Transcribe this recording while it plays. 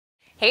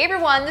Hey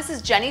everyone, this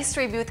is Jenny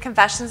Strebe with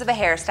Confessions of a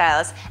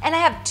Hairstylist, and I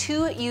have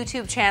 2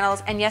 YouTube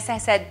channels, and yes, I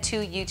said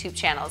 2 YouTube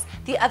channels.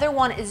 The other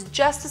one is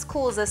just as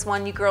cool as this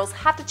one. You girls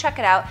have to check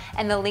it out,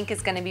 and the link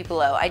is gonna be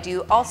below. I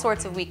do all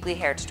sorts of weekly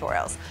hair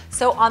tutorials.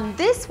 So on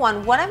this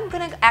one, what I'm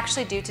gonna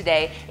actually do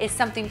today is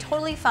something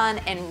totally fun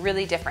and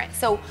really different.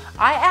 So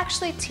I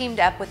actually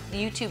teamed up with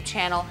YouTube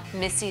channel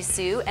Missy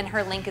Sue, and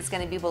her link is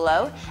gonna be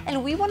below,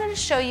 and we wanted to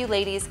show you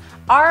ladies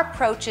our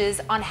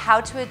approaches on how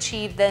to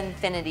achieve the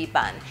infinity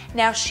bun.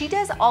 Now she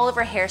does all of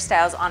her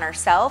hairstyles on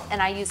herself,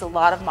 and I use a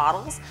lot of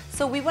models,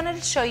 so we wanted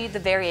to show you the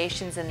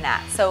variations in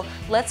that. So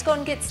let's go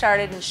and get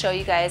started and show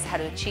you guys how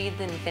to achieve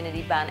the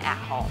infinity bun at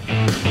home.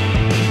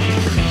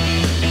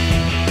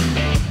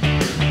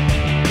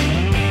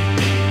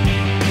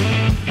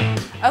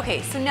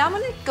 Okay, so now I'm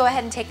gonna go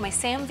ahead and take my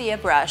Sam Via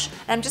brush,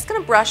 and I'm just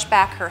gonna brush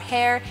back her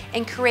hair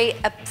and create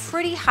a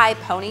pretty high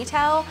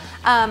ponytail.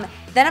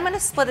 Then I'm gonna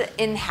split it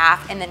in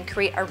half and then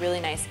create a really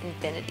nice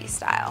infinity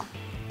style.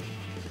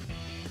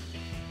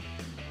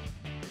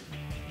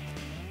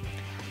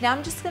 Now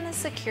I'm just gonna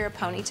secure a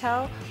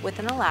ponytail with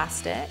an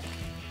elastic.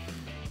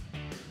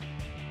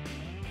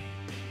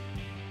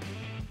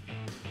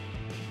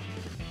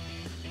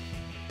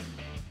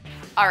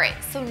 All right,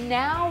 so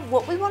now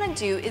what we wanna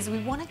do is we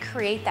wanna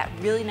create that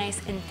really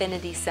nice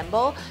infinity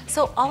symbol.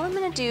 So all I'm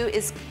gonna do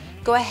is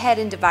go ahead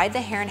and divide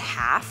the hair in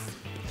half.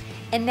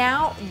 And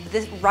now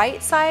the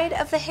right side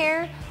of the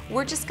hair,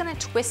 we're just gonna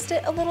twist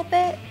it a little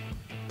bit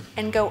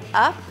and go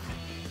up,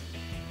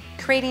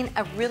 creating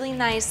a really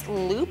nice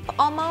loop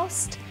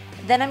almost.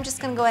 Then I'm just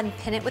gonna go ahead and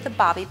pin it with a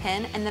bobby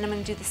pin, and then I'm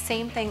gonna do the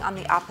same thing on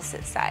the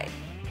opposite side.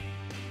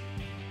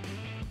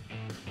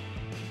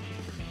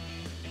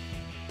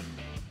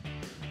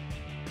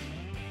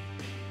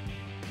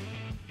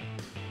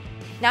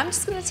 Now I'm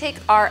just gonna take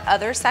our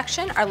other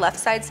section, our left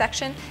side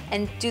section,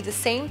 and do the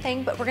same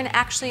thing, but we're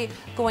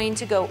going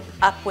to go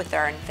up with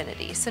our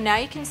infinity. So now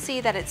you can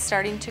see that it's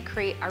starting to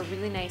create a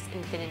really nice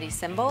infinity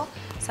symbol.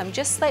 So I'm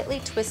just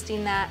slightly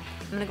twisting that.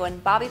 I'm gonna go ahead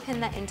and bobby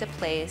pin that into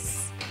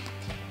place.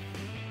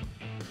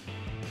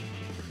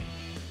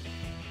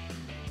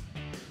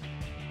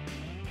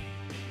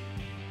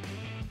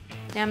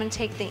 Now I'm gonna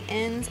take the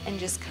ends and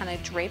just kind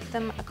of drape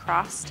them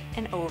across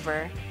and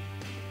over.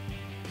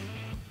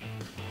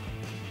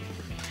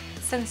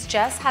 Since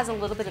Jess has a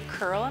little bit of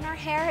curl in her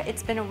hair,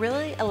 it's been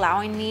really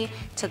allowing me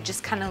to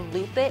just kind of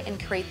loop it and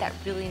create that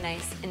really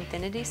nice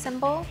infinity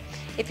symbol.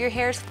 If your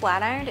hair is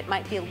flat ironed, it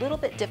might be a little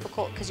bit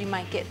difficult because you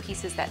might get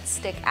pieces that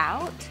stick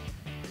out.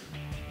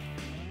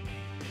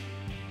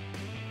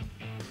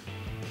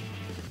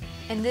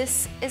 And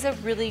this is a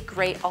really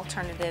great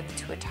alternative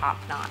to a top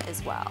knot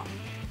as well.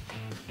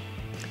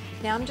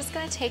 Now I'm just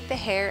gonna take the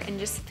hair and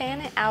just fan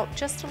it out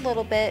just a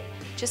little bit,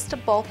 just to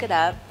bulk it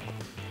up.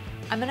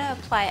 I'm gonna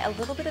apply a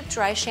little bit of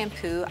dry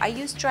shampoo. I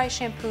use dry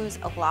shampoos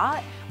a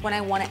lot when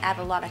I wanna add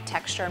a lot of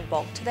texture and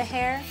bulk to the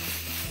hair.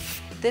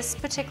 This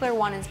particular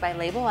one is by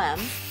Label M.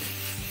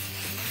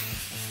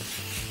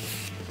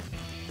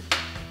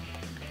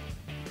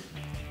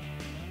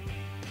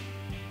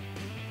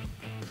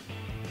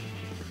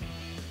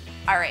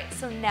 All right,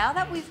 so now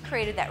that we've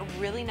created that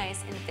really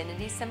nice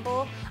infinity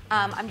symbol,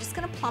 I'm just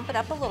gonna plump it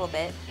up a little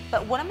bit,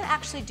 but what I'm gonna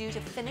actually do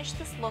to finish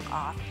this look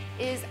off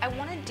is I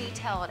wanna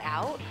detail it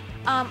out.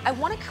 I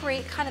wanna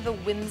create kind of a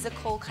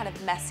whimsical, kind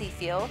of messy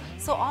feel.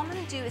 So all I'm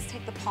gonna do is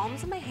take the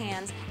palms of my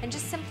hands and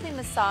just simply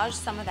massage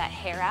some of that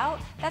hair out.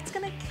 That's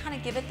gonna kind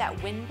of give it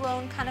that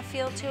windblown kind of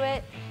feel to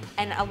it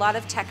and a lot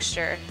of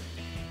texture.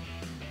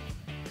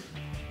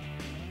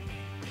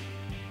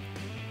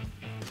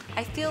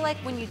 I feel like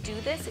when you do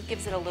this, it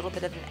gives it a little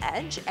bit of an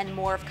edge and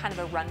more of kind of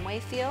a runway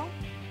feel.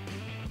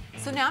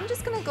 So now I'm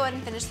just gonna go ahead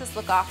and finish this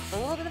look off with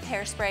a little bit of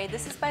hairspray.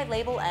 This is by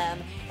Label M.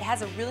 It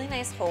has a really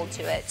nice hold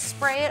to it.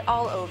 Spray it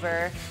all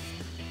over,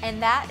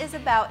 and that is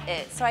about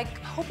it. So I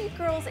hope you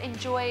girls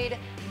enjoyed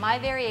my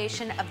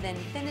variation of the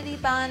infinity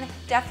bun.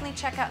 Definitely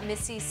check out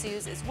Missy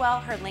Sue's as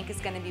well. Her link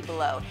is gonna be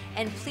below.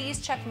 And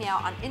please check me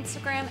out on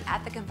Instagram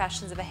at The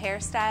Confessions of a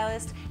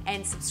Hairstylist,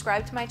 and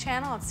subscribe to my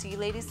channel. I'll see you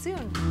ladies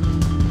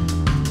soon.